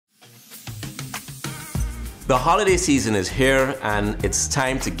The holiday season is here and it's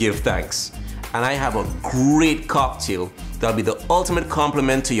time to give thanks. And I have a great cocktail that'll be the ultimate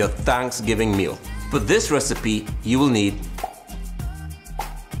complement to your Thanksgiving meal. For this recipe, you will need,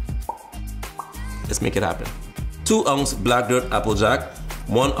 let's make it happen, 2 ounce Black Dirt Applejack,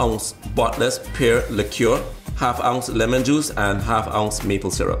 1 ounce Botless Pear Liqueur, ½ ounce lemon juice, and ½ ounce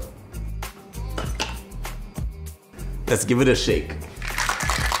maple syrup. Let's give it a shake.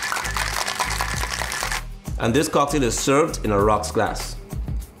 And this cocktail is served in a rocks glass.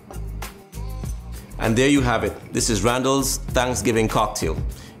 And there you have it. This is Randall's Thanksgiving cocktail.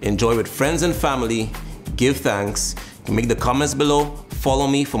 Enjoy with friends and family, give thanks. You can make the comments below, follow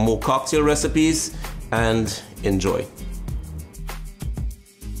me for more cocktail recipes, and enjoy.